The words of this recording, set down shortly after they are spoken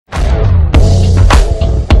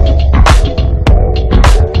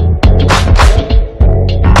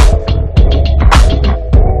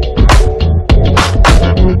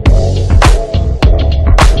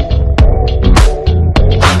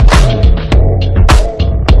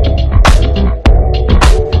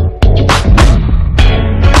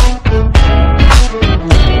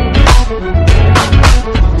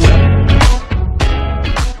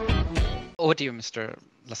Mr.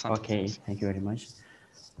 Lasantha. Okay, thank you very much.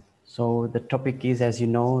 So the topic is, as you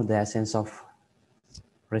know, the essence of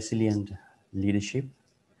resilient leadership.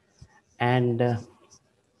 And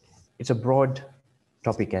it's a broad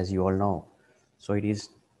topic, as you all know. So it is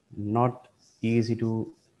not easy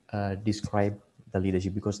to describe the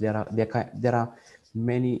leadership because there are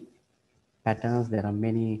many patterns, there are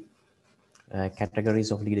many categories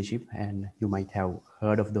of leadership, and you might have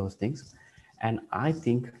heard of those things. And I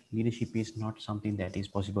think leadership is not something that is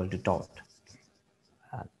possible to taught.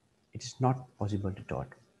 Uh, it is not possible to taught,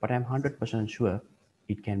 but I'm 100% sure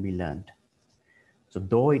it can be learned. So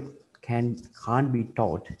though it can't be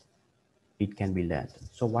taught, it can be learned.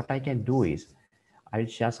 So what I can do is I'll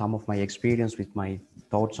share some of my experience with my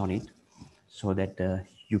thoughts on it, so that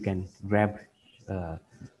you can grab uh,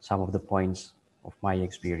 some of the points of my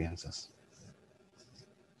experiences.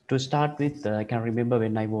 To start with, I can remember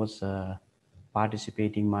when I was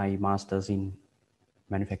participating my master's in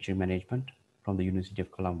manufacturing management from the University of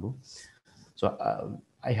Colombo. So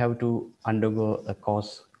I have to undergo a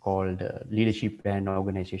course called Leadership and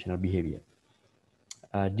Organizational Behavior.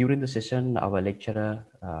 During the session, our lecturer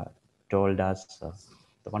told us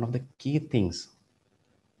that one of the key things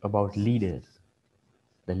about leaders,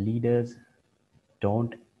 the leaders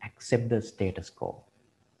don't accept the status quo.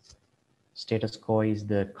 Status quo is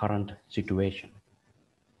the current situation.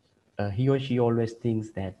 He or she always thinks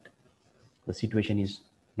that the situation is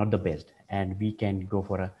not the best and we can go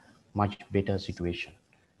for a much better situation.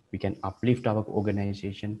 We can uplift our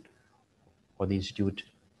organization or the institute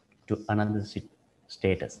to another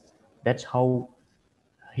status. That's how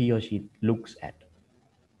he or she looks at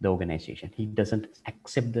the organization. He doesn't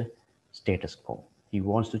accept the status quo. He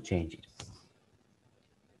wants to change it.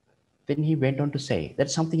 Then he went on to say,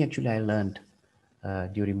 that's something actually I learned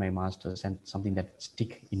during my master's and something that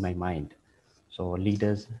stick in my mind. So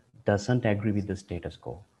leaders doesn't agree with the status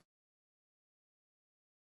quo.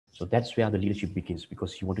 So that's where the leadership begins,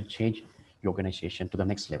 because you want to change your organization to the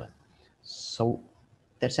next level. So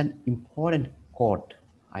that's an important quote.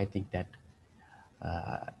 I think that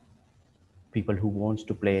people who wants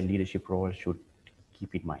to play a leadership role should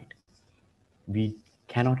keep in mind. We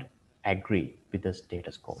cannot agree with the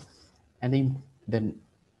status quo. And then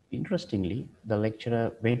interestingly, the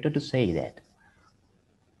lecturer went on to say that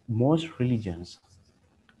most religions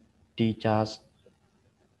teach us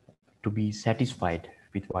to be satisfied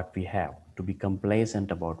with what we have, to be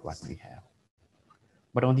complacent about what we have.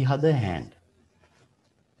 But on the other hand,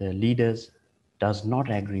 the leaders does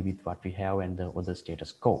not agree with what we have and the other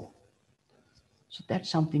status quo. So that's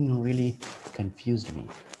something really confused me.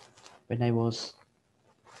 When I was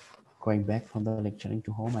going back from the lecturing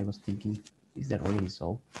to home, I was thinking, is that really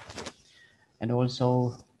so? And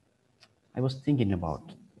also, I was thinking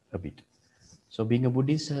about a bit. So being a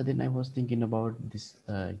Buddhist, then I was thinking about this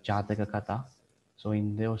Jataka Katha. So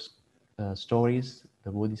in those stories,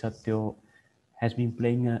 the Bodhisattva has been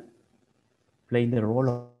playing the role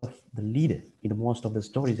of the leader in most of the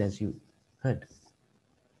stories, as you heard.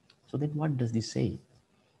 So then what does this say?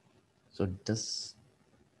 So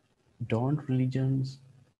don't religions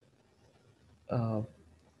uh,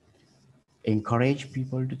 encourage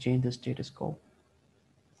people to change the status quo?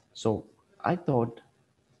 So I thought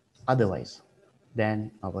otherwise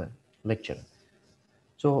than our lecturer.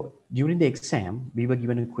 So during the exam, we were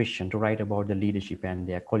given a question to write about the leadership and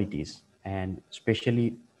their qualities, and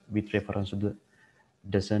especially with reference to the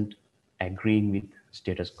doesn't agreeing with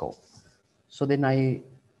status quo. So then I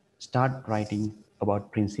start writing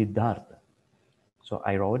about Prince Siddhartha. So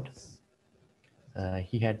I wrote,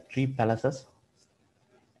 he had 3 palaces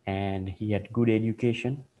and he had good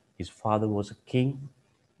education. His father was a king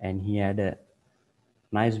and he had a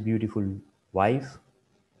nice, beautiful wife,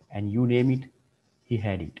 and you name it, he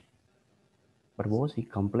had it. But was he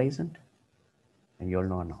complacent? And we all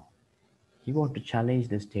know now. He wanted to challenge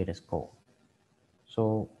the status quo.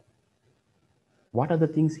 So what are the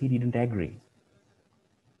things he didn't agree?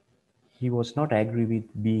 He was not agree with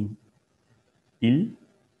being ill,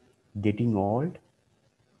 getting old,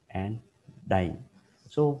 and dying.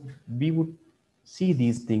 So we would see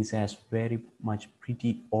these things as very much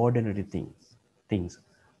pretty ordinary things.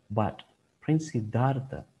 But Prince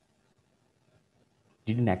Siddhartha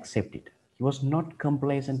didn't accept it. He was not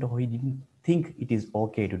complacent, or he didn't think it is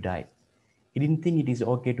okay to die. He didn't think it is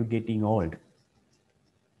okay to getting old.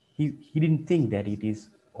 He didn't think that it is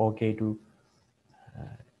okay to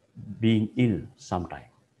being ill sometime.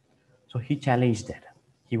 So he challenged that.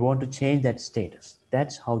 He wanted to change that status.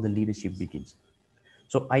 That's how the leadership begins.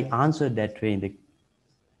 So I answered that way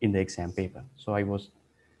in the exam paper. So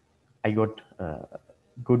I got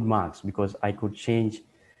good marks because I could change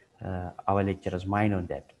our lecturer's mind on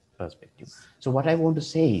that perspective. So what I want to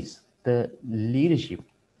say is the leadership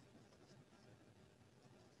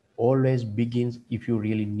always begins if you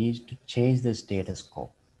really need to change the status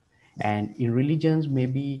quo. And in religions,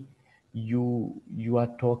 maybe you are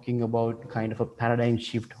talking about kind of a paradigm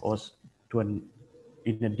shift or to an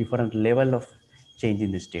in a different level of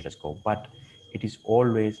changing the status quo, but it is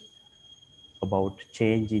always about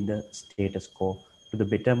changing the status quo to the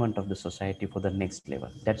betterment of the society for the next level.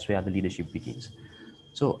 That's where the leadership begins.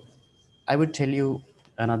 So I would tell you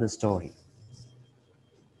another story.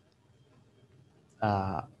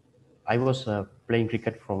 uh, I was playing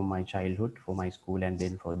cricket from my childhood, for my school, and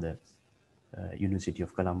then for the University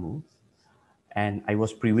of Colombo. And I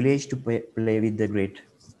was privileged to play with the great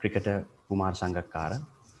cricketer Kumar Sangakkara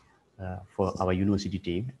for our university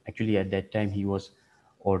team. Actually, at that time, he was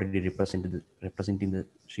already representing the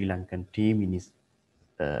Sri Lankan team in his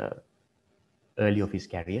uh, early of his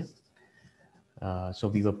career. So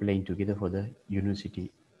we were playing together for the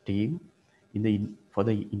university team for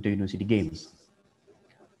the inter-university games.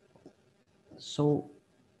 So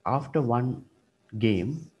after one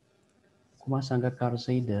game, Kumar Sangakkar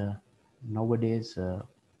said, nowadays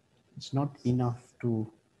it's not enough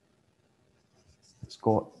to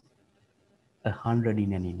score 100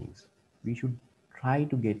 in an innings. We should try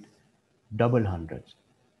to get double hundreds.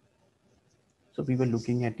 So we were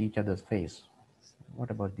looking at each other's face.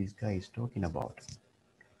 What about these guys talking about?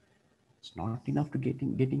 It's not enough to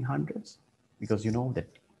getting hundreds, because you know that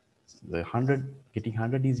getting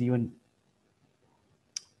 100 is even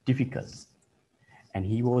difficult. And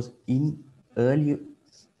he was in early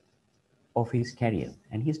of his career,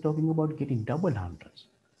 and he's talking about getting double hundreds.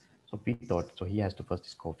 So we thought, so he has to first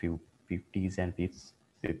score few 50s and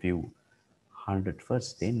a few hundred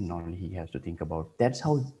first, then only he has to think about. That's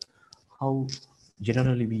how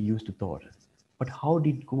generally we used to thought. But how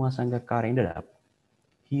did Kumar Sangakkar ended up?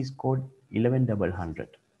 He scored 11 double hundred,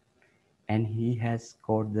 and he has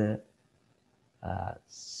scored the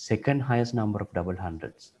second highest number of double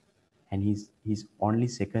hundreds, and he's only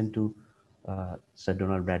second to Sir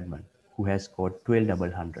Donald Bradman, who has scored 12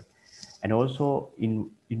 double hundred. And also in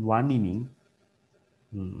one inning,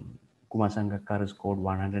 Kumar Sangakkar scored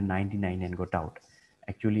 199 and got out.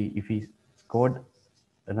 Actually, if he scored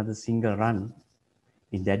another single run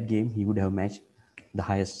in that game, he would have matched the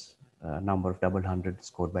highest number of double hundred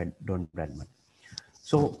scored by Don Bradman.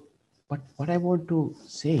 So, but what I want to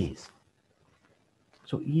say is,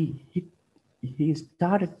 so he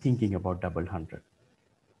started thinking about double hundred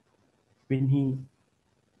when he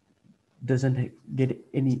doesn't get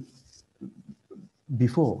any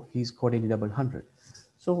before he scored any double hundred.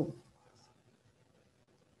 So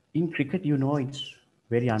in cricket, you know, it's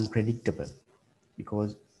very unpredictable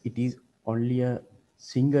because it is only a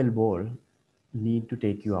single ball need to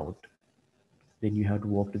take you out. Then you have to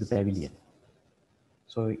walk to the pavilion.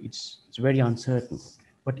 So it's very uncertain.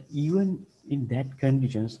 But even in that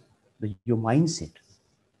conditions, your mindset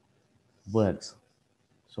works.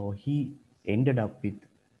 So he ended up with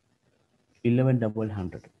 11 double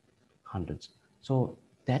hundreds. So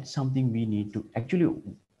that's something we need to actually.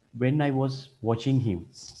 When I was watching him,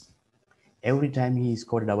 every time he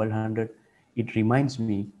scored a double hundred, it reminds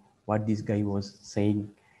me what this guy was saying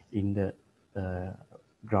in the uh,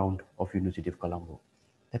 ground of University of Colombo.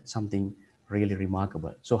 That's something really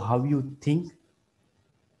remarkable. So how you think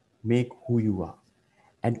make who you are.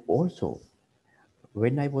 And also,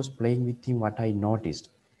 when I was playing with him, what I noticed,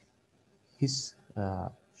 his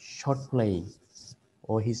shot playing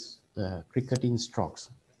or his cricketing strokes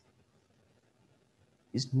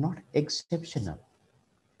is not exceptional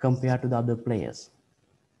compared to the other players.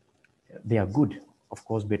 They are good, of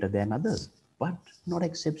course, better than others, but not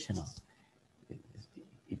exceptional.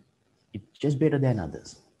 It, it's just better than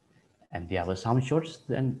others. And there were some shots,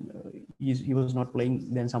 then he was not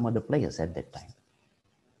playing than some other players at that time.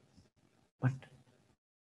 But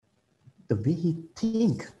the way he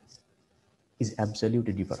think is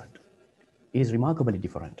absolutely different. It is remarkably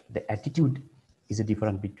different. The attitude is a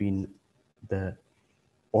different between the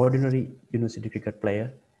ordinary university cricket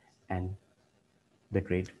player and the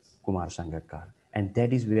great Kumar Sangakkar. And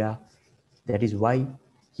that is why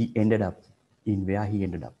he ended up in where he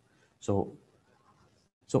ended up. So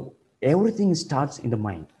everything starts in the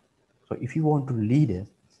mind. So if you want to lead,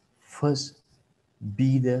 first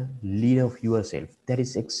be the leader of yourself. That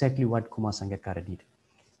is exactly what Kumar Sangakkara did.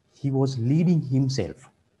 He was leading himself.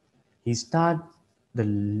 He started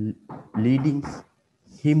leading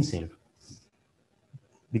himself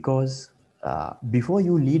because before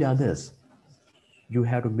you lead others, you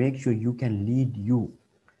have to make sure you can lead you.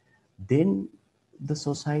 Then the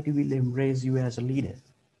society will embrace you as a leader.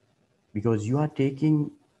 because you are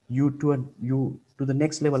taking you to the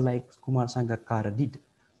next level like Kumar Sangakkara did.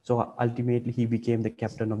 So ultimately he became the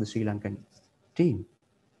captain of the Sri Lankan team.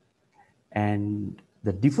 And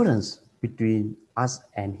the difference between us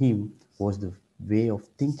and him was the way of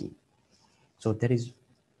thinking. So that is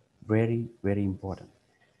very, very important.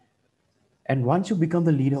 And once you become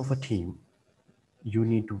the leader of a team,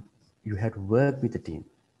 you have to work with the team.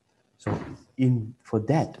 So in for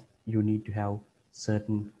that, you need to have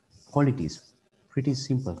certain qualities, pretty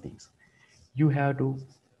simple things. You have to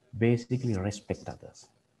basically respect others,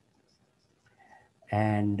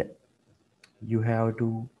 and you have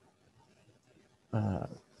to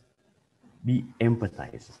be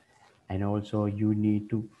empathized, and also you need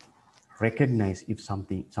to recognize if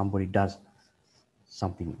somebody does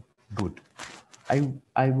something good.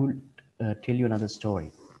 I will tell you another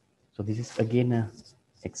story. So this is again a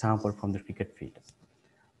example from the cricket field.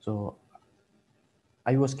 So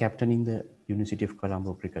I was captaining the University of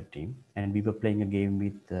Colombo cricket team, and we were playing a game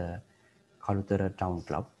with the Kalutara Town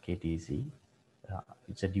Club (KTC).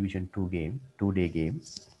 It's a Division Two game, 2-day game,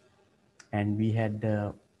 and we had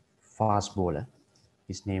a fast bowler.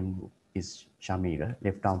 His name is Shamira,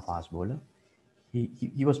 left-arm fast bowler.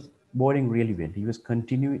 He was bowling really well. He was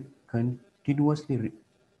continuously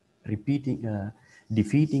repeating,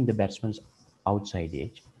 defeating the batsman's outside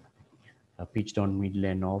edge, pitched on middle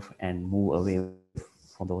and off, and move away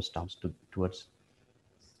from those stumps towards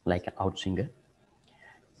like an outswinger.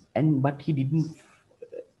 And but he didn't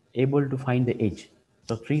able to find the edge.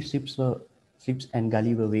 So Sips and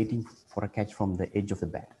Gully were waiting for a catch from the edge of the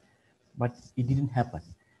bat, but it didn't happen.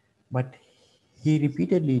 But he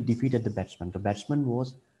repeatedly defeated the batsman. The batsman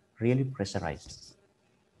was really pressurized.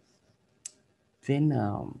 Then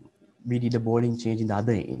we did a bowling change in the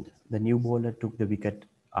other end. The new bowler took the wicket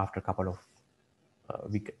after a couple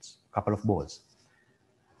of balls,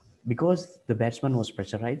 because the batsman was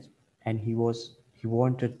pressurized and he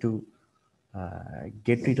wanted to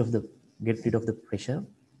get rid of the pressure.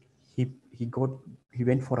 He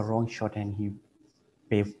went for a wrong shot and he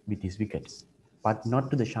paved with his wicket, but not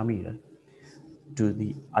to the Shamir, to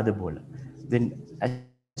the other bowler. Then, as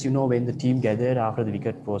you know, when the team gathered after the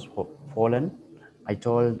wicket was fallen, I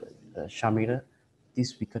told Shamira,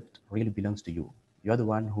 this wicket really belongs to you. You're the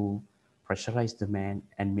one who pressurized the man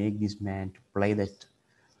and make this man to play that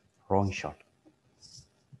wrong shot.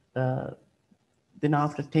 Uh, then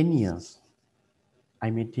after 10 years, I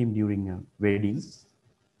met him during a wedding,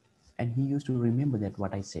 and he used to remember that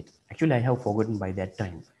what I said. Actually, I have forgotten by that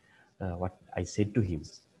time what I said to him.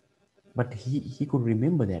 But he could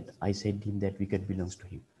remember that I said him that wicket belongs to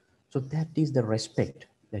him. So that is the respect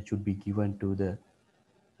that should be given to the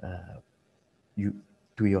you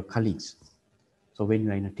to your colleagues. So when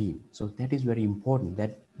you are in a team, so that is very important.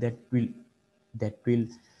 That will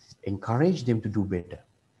encourage them to do better.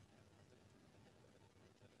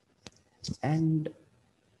 And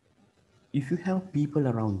if you have people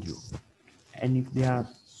around you, and if they are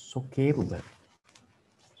so capable,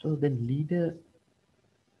 so the leader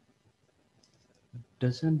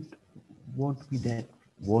doesn't want to be that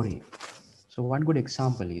worried. So one good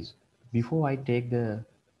example is, before I take the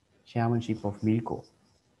chairmanship of Milco,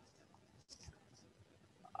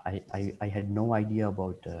 I had no idea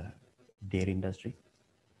about dairy industry.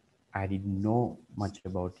 I didn't know much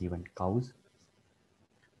about even cows.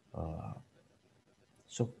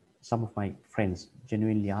 So some of my friends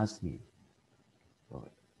genuinely asked me,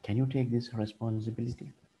 can you take this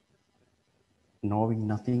responsibility, knowing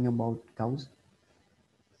nothing about cows?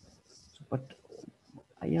 So, but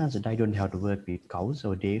I answered, I don't have to work with cows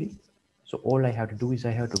or dairy. So all I have to do is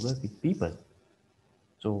I have to work with people.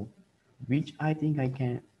 So, which I think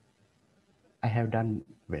I have done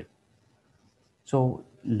well. So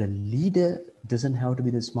the leader doesn't have to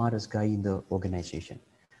be the smartest guy in the organization.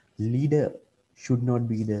 Leader should not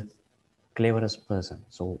be the cleverest person.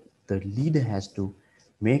 So the leader has to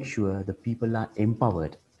make sure the people are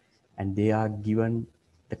empowered and they are given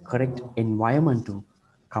the correct environment to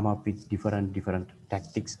come up with different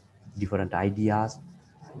tactics, different ideas,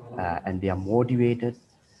 and they are motivated,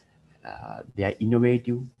 they are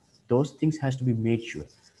innovative. Those things has to be made sure.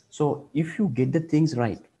 So if you get the things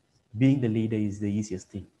right, being the leader is the easiest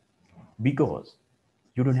thing, because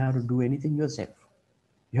you don't have to do anything yourself.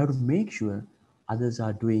 You have to make sure others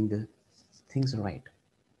are doing the things right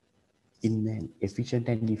in an efficient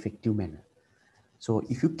and effective manner. So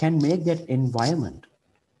if you can make that environment,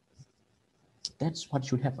 that's what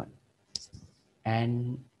should happen.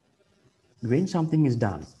 And when something is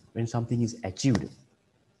done, when something is achieved,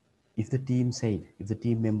 if the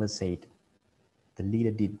team members said, the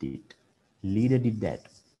leader did it, leader did that,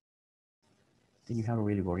 then you have to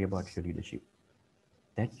really worry about your leadership.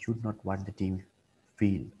 That should not what the team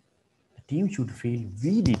feel. The team should feel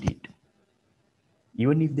we did it.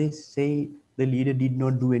 Even if they say the leader did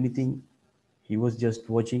not do anything, he was just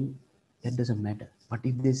watching, that doesn't matter. But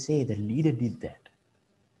if they say the leader did that,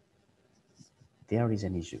 there is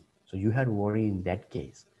an issue. So you have to worry in that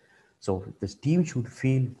case. So the team should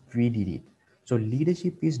feel we did it. So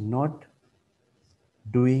leadership is not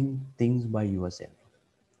doing things by yourself.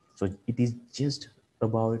 So it is just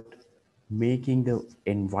about making the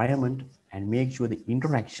environment and make sure the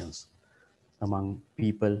interactions among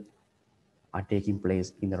people are taking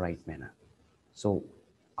place in the right manner. So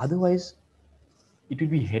otherwise, it will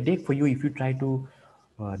be headache for you if you try to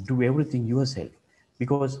do everything yourself.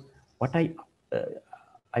 Because what uh,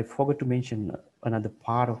 I forgot to mention another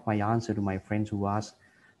part of my answer to my friends who asked,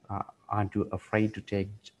 aren't you afraid to take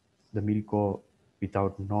the Milco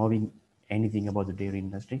without knowing anything about the dairy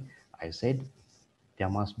industry? I said there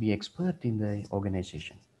must be expert in the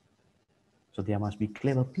organization. So there must be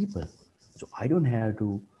clever people. So I don't have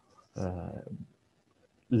to uh,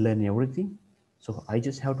 learn everything. So I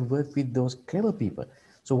just have to work with those clever people.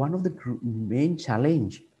 So one of the main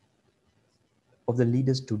challenge of the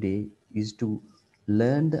leaders today is to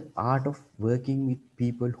learn the art of working with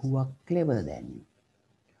people who are clever than you,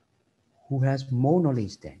 who has more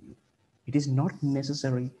knowledge than you. It is not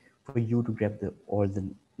necessary for you to grab all the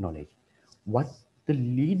knowledge. What the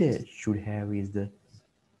leader should have is the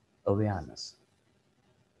awareness.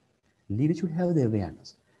 Leader should have the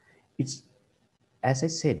awareness. It's, as I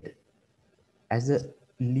said, as the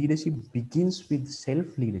leadership begins with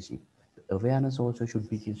self-leadership, awareness also should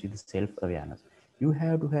begin with self-awareness. You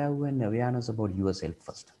have to have an awareness about yourself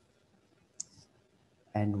first,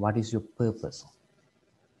 and what is your purpose,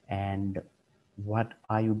 and what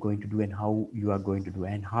are you going to do, and how you are going to do,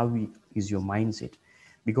 and how is your mindset.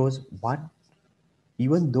 Because what,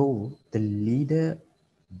 even though the leader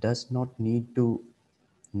does not need to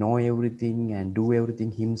know everything and do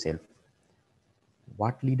everything himself,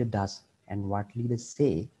 what leader does and what leaders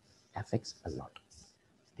say affects a lot.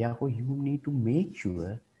 Therefore, you need to make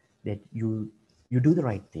sure that you do the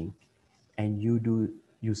right thing, and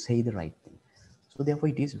you say the right thing. So therefore,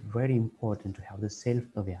 it is very important to have the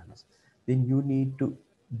self-awareness. Then you need to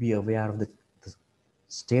be aware of the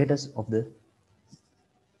status of the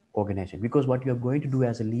organization, because what you are going to do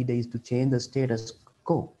as a leader is to change the status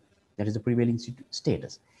quo, that is the prevailing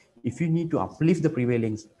status. If you need to uplift the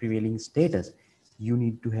prevailing status, you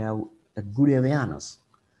need to have a good awareness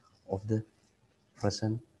of the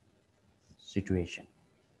present situation.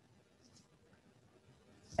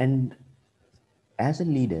 And as a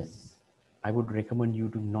leader, I would recommend you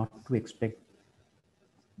to not to expect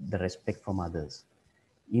the respect from others.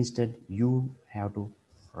 Instead, you have to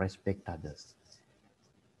respect others.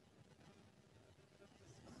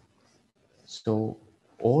 So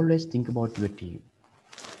always think about your team.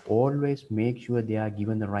 Always make sure they are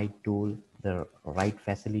given the right tool, the right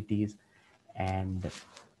facilities, and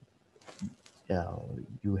uh,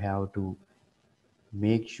 you have to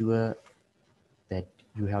make sure that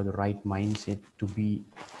you have the right mindset to be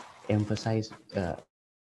emphasize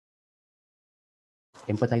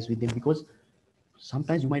empathize with them, because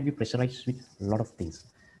sometimes you might be pressurized with a lot of things.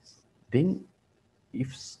 Then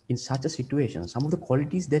if in such a situation some of the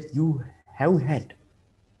qualities that you have had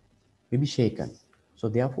may be shaken, so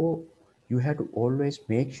therefore you have to always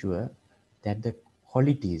make sure that the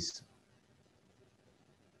qualities,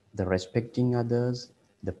 the respecting others,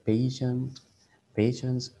 the patience,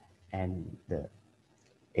 and the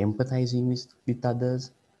empathizing with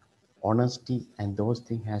others, honesty, and those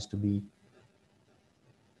things has to be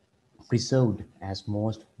preserved as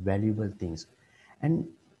most valuable things. And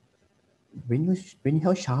when you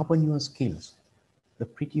have sharpened your skills, the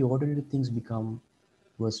pretty ordinary things become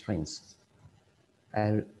your strengths.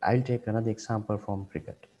 I'll take another example from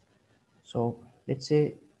cricket. So let's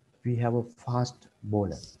say we have a fast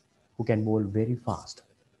bowler who can bowl very fast.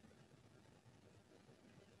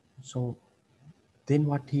 So then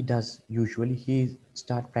what he does usually, he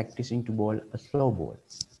start practicing to bowl a slow ball.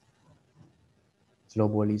 Slow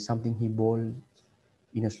ball is something he bowls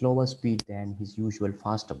in a slower speed than his usual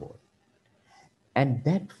faster ball. And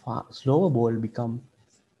that slower ball become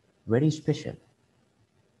very special,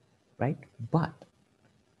 right? But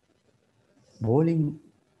bowling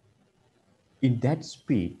in that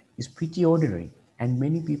speed is pretty ordinary and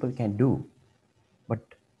many people can do. But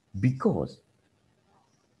because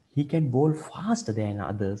he can bowl faster than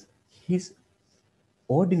others, his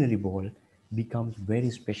ordinary ball becomes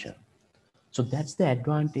very special. So that's the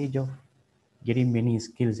advantage of getting many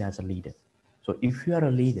skills as a leader. So if you are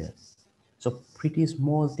a leader, so pretty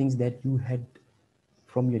small things that you had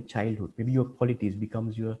from your childhood. Maybe your qualities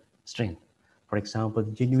becomes your strength. For example,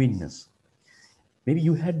 genuineness. Maybe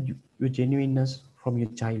you had your genuineness from your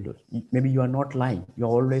childhood. Maybe you are not lying. You are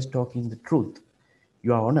always talking the truth.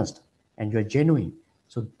 You are honest and you are genuine.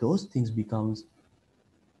 So those things becomes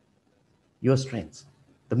your strengths,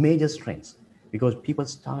 the major strengths, because people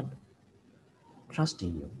start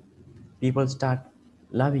trusting you. People start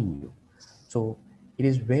loving you. So it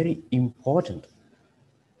is very important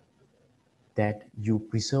that you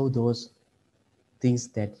preserve those things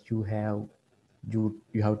that you have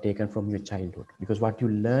taken from your childhood, because what you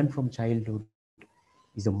learn from childhood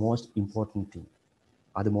is the most important thing,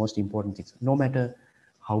 are the most important things, no matter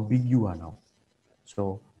how big you are now.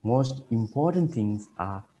 So most important things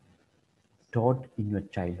are taught in your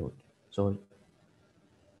childhood. So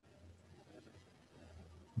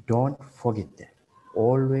don't forget that.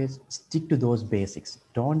 Always stick to those basics.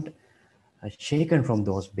 Don't shaken from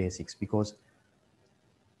those basics, because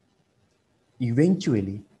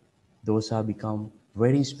eventually those are become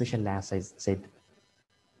very special. As I said,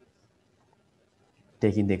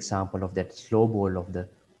 taking the example of that slow ball of the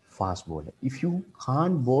fast bowler, if you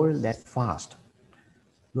can't bowl that fast,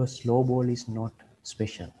 your slow ball is not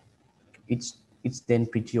special. It's then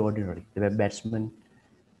pretty ordinary. The batsman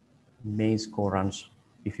may score runs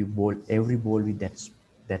if you bowl every ball with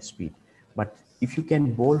that speed. But if you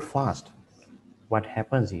can bowl fast, what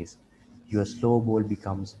happens is your slow ball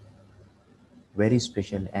becomes very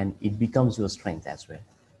special and it becomes your strength as well.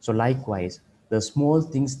 So likewise, the small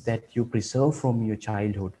things that you preserve from your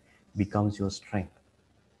childhood becomes your strength.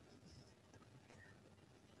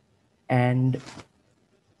 And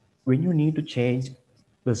when you need to change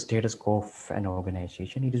the status quo of an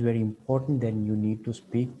organization, it is very important that you need to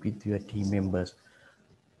speak with your team members.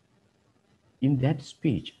 In that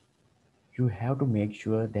speech, you have to make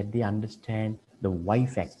sure that they understand the why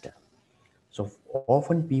factor. So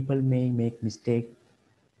often people may make mistake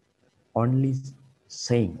only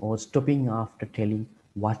saying or stopping after telling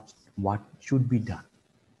what should be done.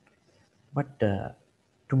 But to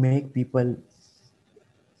make people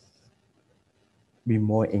be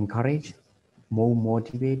more encouraged, more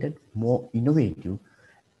motivated, more innovative,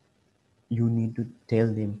 you need to tell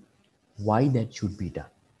them why that should be done.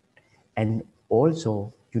 And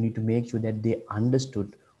also you need to make sure that they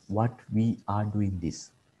understood what we are doing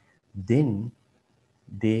this. Then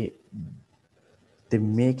they they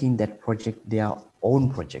making that project their own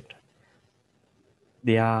project.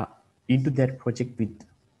 They are into that project with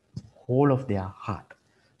whole of their heart.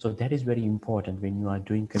 So that is very important. When you are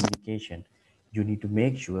doing communication, you need to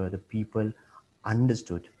make sure the people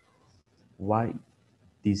understood why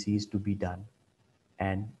this is to be done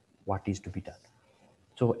and what is to be done.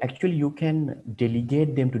 So actually you can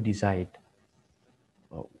delegate them to decide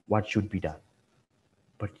what should be done,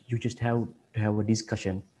 but you just have to have a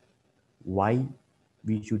discussion why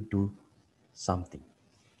we should do something.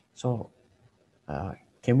 So uh,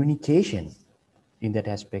 communication in that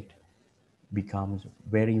aspect becomes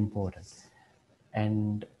very important.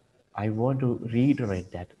 And I want to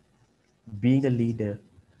reiterate that being a leader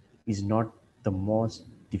is not the most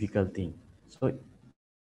difficult thing. So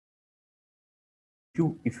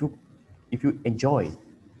if you enjoy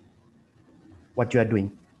what you are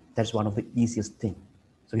doing, that's one of the easiest thing.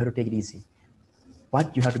 So you have to take it easy,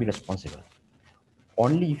 but you have to be responsible.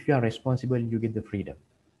 Only if you are responsible you get the freedom,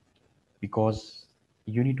 because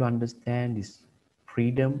you need to understand this: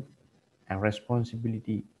 freedom and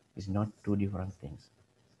responsibility is not two different things,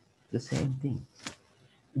 the same thing.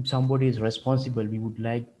 If somebody is responsible, we would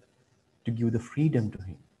like to give the freedom to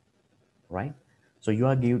him, right? So you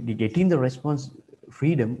are getting the response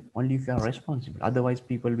freedom only if you are responsible. Otherwise,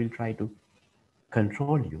 people will try to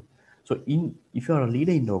control you. So if you are a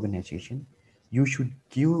leader in the organization, you should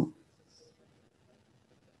give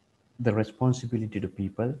the responsibility to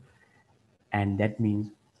people, and that means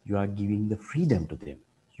you are giving the freedom to them.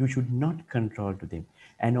 You should not control to them.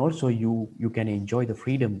 And also you can enjoy the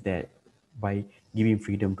freedom there by giving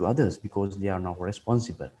freedom to others, because they are now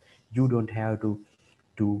responsible. You don't have to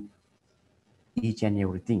do each and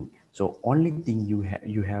everything. So only thing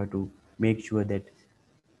you have to make sure that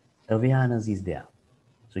awareness is there.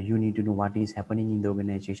 So you need to know what is happening in the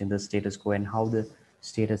organization, the status quo, and how the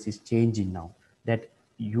status is changing now. That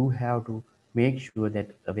you have to make sure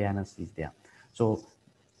that awareness is there. So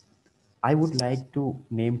I would like to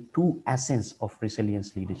name two essence of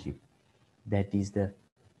resilience leadership. That is the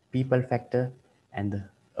people factor and the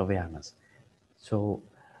awareness. So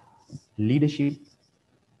leadership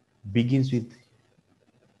begins with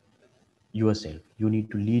yourself. You need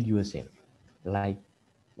to lead yourself, like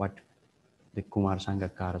what the Kumar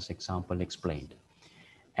Sangakkara's example explained.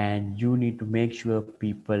 and you need to make sure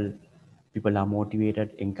people are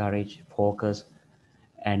motivated, encouraged, focused,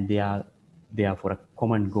 and they are for a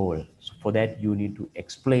common goal. So for that you need to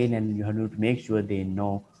explain, and you have to make sure they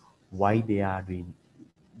know why they are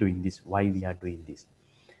doing this, why we are doing this.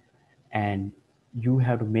 And you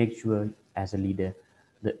have to make sure as a leader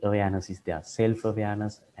the awareness is there,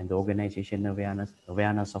 self-awareness and the organization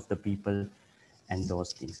awareness of the people and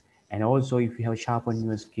those things. And also, if you have sharpened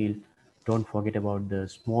your skill, don't forget about the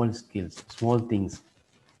small skills, small things,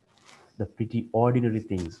 the pretty ordinary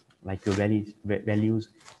things like your values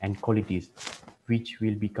and qualities, which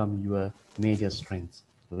will become your major strengths,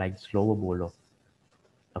 like slower bowler,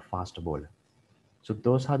 a faster bowler. So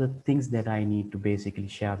those are the things that I need to basically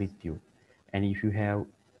share with you. And if you have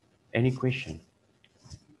any question,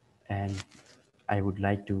 and I would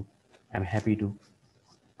like to, I'm happy to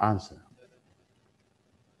answer.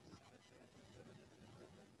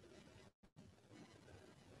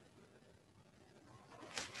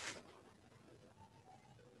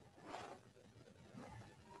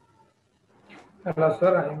 Hello,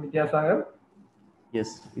 sir. I am Vidyasagar.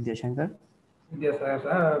 Yes, Vidya Shankar? Vidyasagar,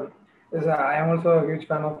 sir. Yes, I am also a huge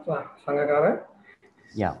fan of Sangakkara,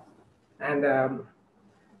 Yeah. and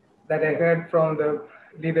that I heard from the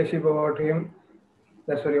leadership about him.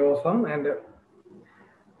 That's very awesome. And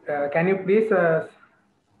can you please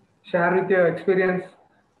share with your experience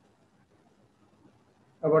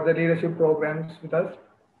about the leadership programs with us?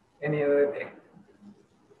 Any other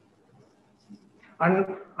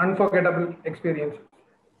unforgettable experience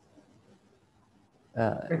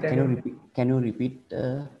with Can you any? repeat? Can you repeat?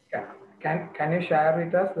 Can you share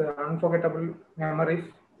with us the unforgettable memories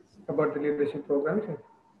about the leadership programs?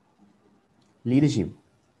 Leadership.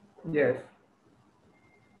 Yes.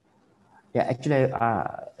 Yeah, actually,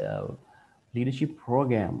 leadership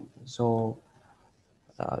program. So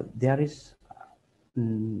there is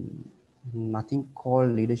mm, nothing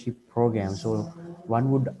called leadership program. So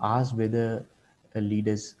one would ask whether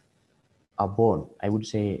leaders are born. I would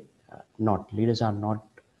say not. Leaders are not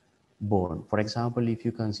born. For example, if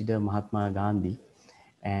you consider Mahatma Gandhi,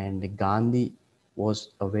 and Gandhi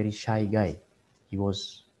was a very shy guy. He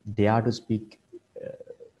was dare to speak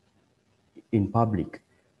in public,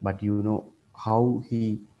 but you know how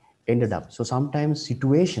he ended up. So sometimes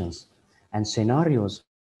situations and scenarios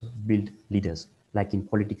build leaders, like in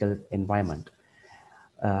political environment.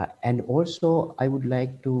 And also, I would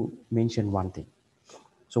like to mention one thing.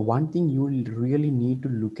 So one thing you really need to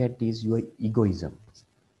look at is your egoism.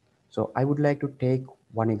 So I would like to take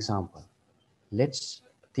one example. Let's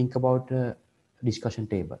think about a discussion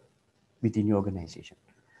table within your organization.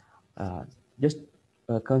 Uh, just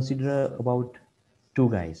consider about two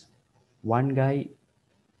guys. One guy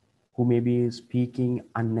who may be speaking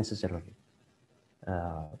unnecessarily.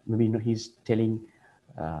 Maybe he's telling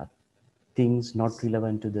uh, things not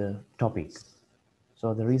relevant to the topic.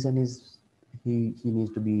 So the reason is he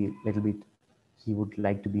needs to be a little bit. He would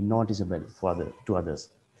like to be noticeable for to others.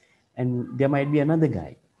 And there might be another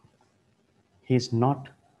guy. He's not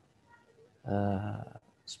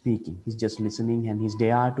speaking. He's just listening, and he's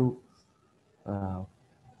there to uh,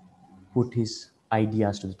 put his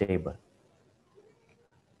ideas to the table.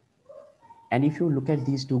 And if you look at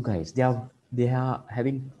these two guys, they are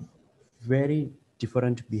having very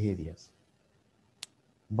different behaviors.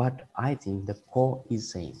 But I think the core is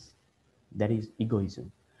same. That is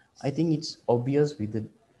egoism. I think it's obvious with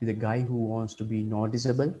the guy who wants to be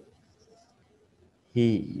noticeable.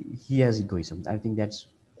 He has egoism. I think that's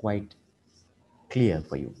quite clear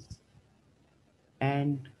for you.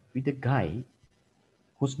 And with the guy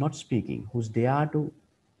who's not speaking, who's there to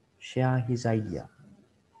share his idea.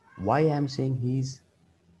 Why I'm saying he's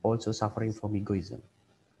also suffering from egoism?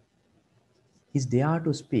 He's there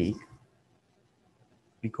to speak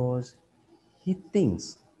because he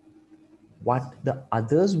thinks what the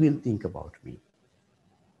others will think about me.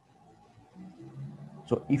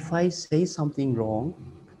 So if I say something wrong,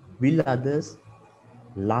 will others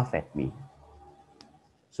laugh at me?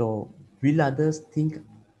 So will others think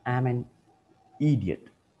I'm an idiot?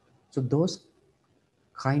 So those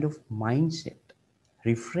kind of mindset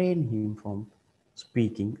refrain him from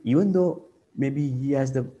speaking, even though maybe he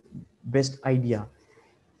has the best idea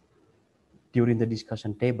during the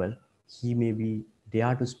discussion table. He may be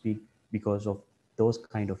dare to speak because of those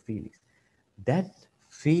kind of feelings. That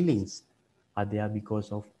feelings are there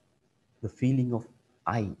because of the feeling of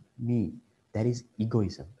I, me. That is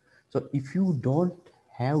egoism. So if you don't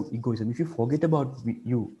have egoism, if you forget about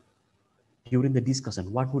you during the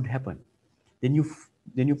discussion, what would happen? Then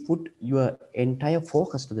you put your entire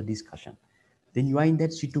focus to the discussion. Then you are in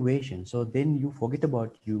that situation. So then you forget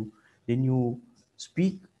about you. Then you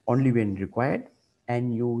speak only when required,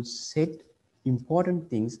 and you set important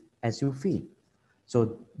things as you feel. So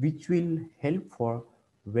which will help for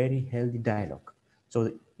very healthy dialogue. So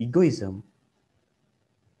the egoism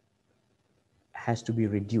has to be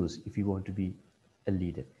reduced if you want to be a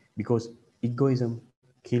leader, because egoism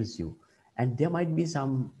kills you. And there might be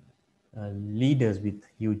some leaders with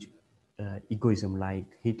huge egoism like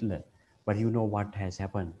Hitler, but you know what has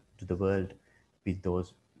happened to the world with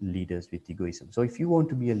those leaders with egoism. So if you want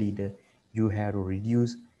to be a leader, you have to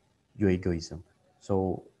reduce your egoism.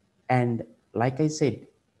 So, and like I said,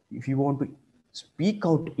 if you want to speak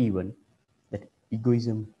out even, that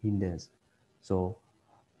egoism hinders. So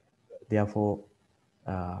therefore,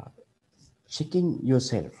 uh, checking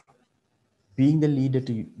yourself, being the leader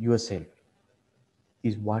to yourself,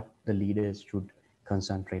 is what the leaders should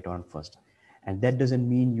concentrate on first. And that doesn't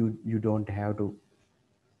mean you don't have to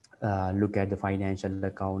look at the financial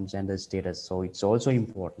accounts and the status. So it's also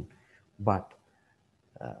important, but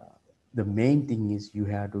the main thing is you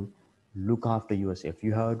have to look after yourself.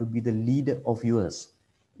 You have to be the leader of yours.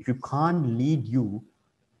 If you can't lead you,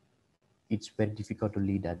 it's very difficult to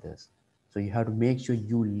lead others. So you have to make sure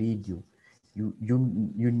you lead you.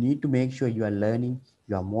 You need to make sure you are learning,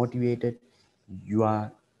 you are motivated, you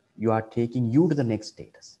are you are taking you to the next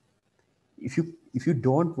status. If you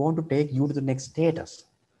don't want to take you to the next status,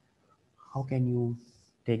 how can you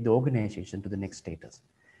take the organization to the next status?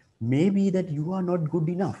 Maybe that you are not good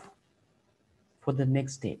enough for the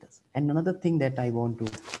next status. And another thing that I want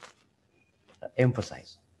to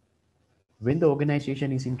emphasize, when the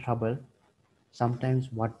organization is in trouble, sometimes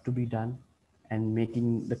what to be done and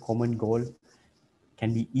making the common goal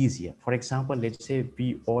can be easier. For example, let's say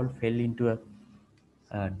we all fell into a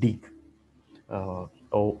dig or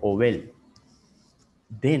well,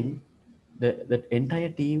 then the entire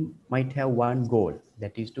team might have one goal,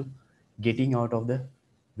 that is to getting out of the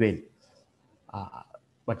well. uh,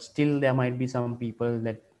 but still there might be some people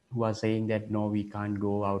that who are saying that no, we can't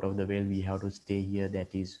go out of the well, we have to stay here.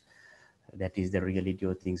 That is the reality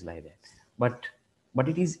of things like that. But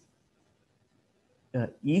it is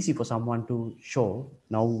easy for someone to show,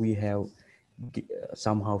 now we have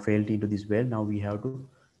somehow failed into this well, now we have to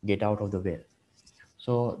get out of the well.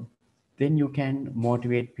 So then you can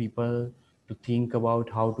motivate people to think about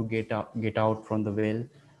how to get out from the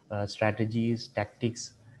well. Strategies,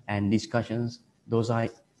 tactics, and discussions, those are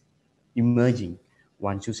emerging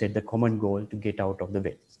once you set the common goal to get out of the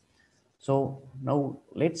well. So now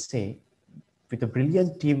let's say with a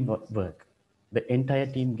brilliant teamwork, the entire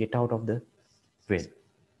team get out of the well.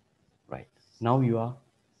 Right. Now you are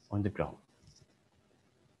on the ground.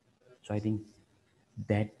 So I think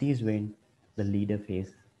that is when the leader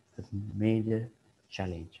faces the major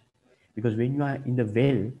challenge. Because when you are in the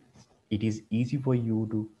well, it is easy for you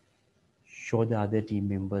to show the other team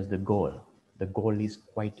members the goal. The goal is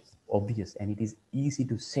quite obvious and it is easy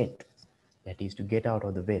to set. That is to get out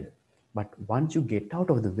of the well. But once you get out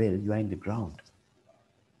of the well, you are in the ground.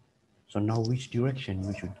 So now which direction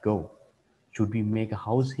we should go? Should we make a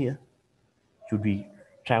house here? Should we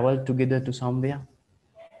travel together to somewhere?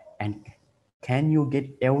 And can you get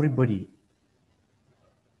everybody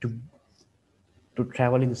to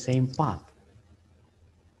travel in the same path?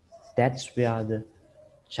 That's where the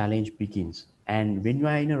challenge begins. And when you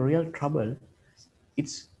are in a real trouble,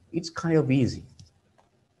 it's kind of easy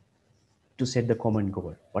to set the common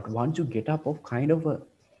goal. But once you get up of kind of a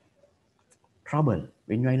trouble,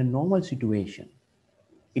 when you are in a normal situation,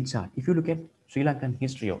 it's hard. If you look at Sri Lankan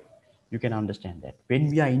history, you can understand that when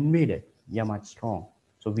we are invaded, we are much strong.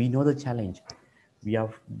 So we know the challenge. We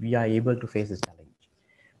are able to face the challenge.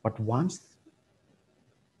 But once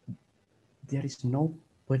there is no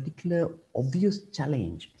particular obvious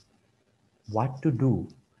challenge, what to do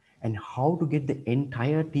and how to get the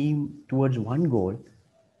entire team towards one goal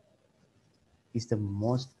is the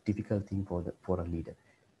most difficult thing for a leader.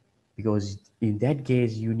 Because in that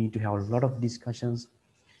case, you need to have a lot of discussions.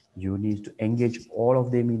 You need to engage all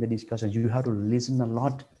of them in the discussions. You have to listen a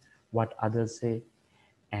lot what others say.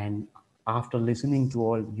 And after listening to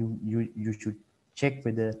all, you should check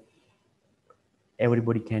whether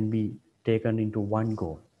everybody can be taken into one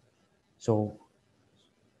goal. So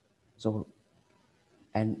so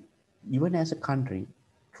and even as a country,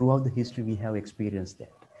 throughout the history we have experienced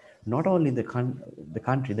that. Not only the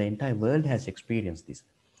country, the entire world has experienced this.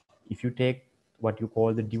 If you take what you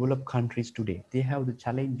call the developed countries today, they have the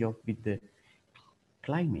challenge of with the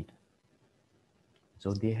climate.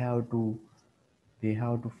 So they have to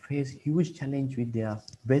face huge challenge with their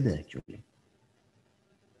weather actually.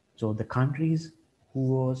 So the countries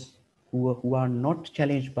who are not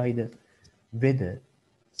challenged by the weather,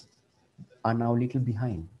 are now a little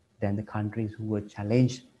behind than the countries who were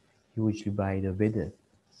challenged hugely by the weather.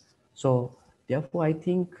 So therefore, I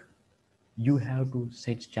think you have to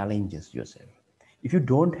set challenges yourself. If you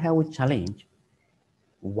don't have a challenge,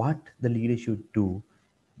 what the leader should do,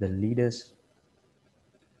 the leader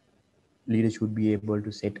should be able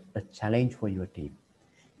to set a challenge for your team.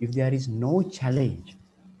 If there is no challenge,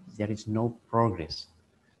 there is no progress.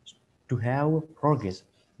 To have a progress,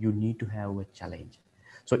 you need to have a challenge.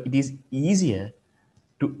 So it is easier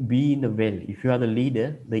to be in the well. If you are the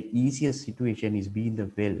leader, the easiest situation is be in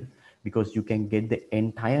the well, because you can get the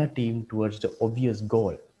entire team towards the obvious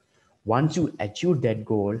goal. Once you achieve that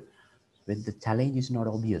goal, when the challenge is not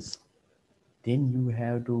obvious, then you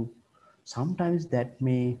have to, sometimes that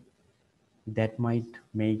might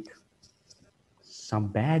make some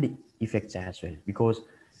bad effects as well, because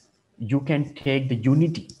you can take the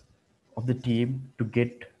unity of the team to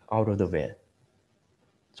get out of the well.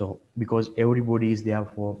 So because everybody is there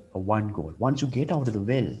for a one goal, once you get out of the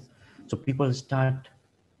well, so people start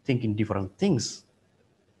thinking different things,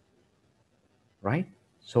 right?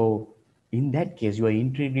 So in that case, your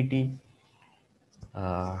integrity,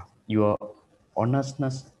 your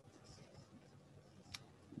honestness,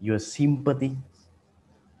 your sympathy,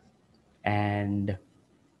 and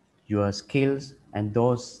your skills, and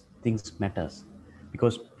those things matters,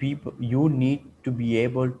 because people, you need to be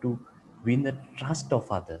able to win the trust of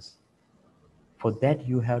others. For that,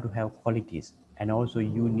 you have to have qualities, and also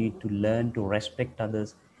you need to learn to respect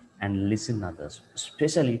others and listen others,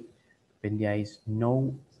 especially when there is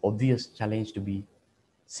no obvious challenge to be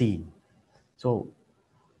seen. So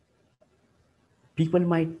people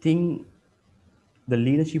might think the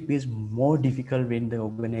leadership is more difficult when the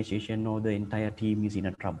organization or the entire team is in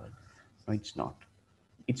a trouble. No, it's not.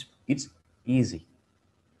 It's easy,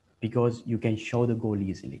 because you can show the goal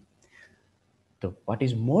easily. So what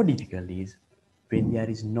is more difficult is when there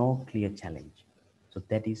is no clear challenge. So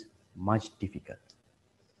that is much difficult.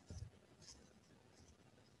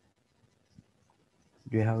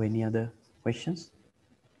 Do you have any other questions?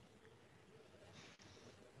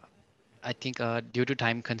 I think due to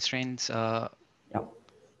time constraints, Yeah.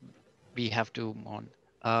 we have to move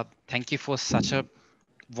on. Thank you for such a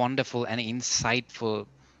wonderful and insightful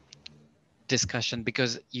discussion,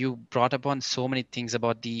 because you brought upon so many things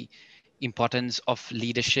about the importance of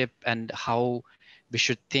leadership and how we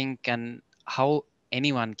should think and how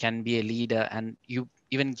anyone can be a leader. And you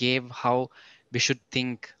even gave how we should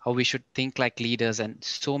think like leaders, and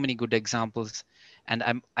so many good examples.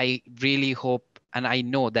 And I really hope and I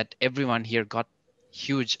know that everyone here got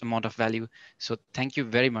huge amount of value. So thank you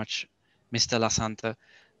very much, Mr. Lasantha.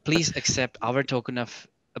 Please accept our token of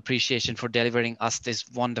appreciation for delivering us this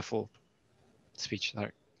wonderful speech.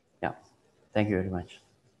 Sorry. Yeah. Thank you very much.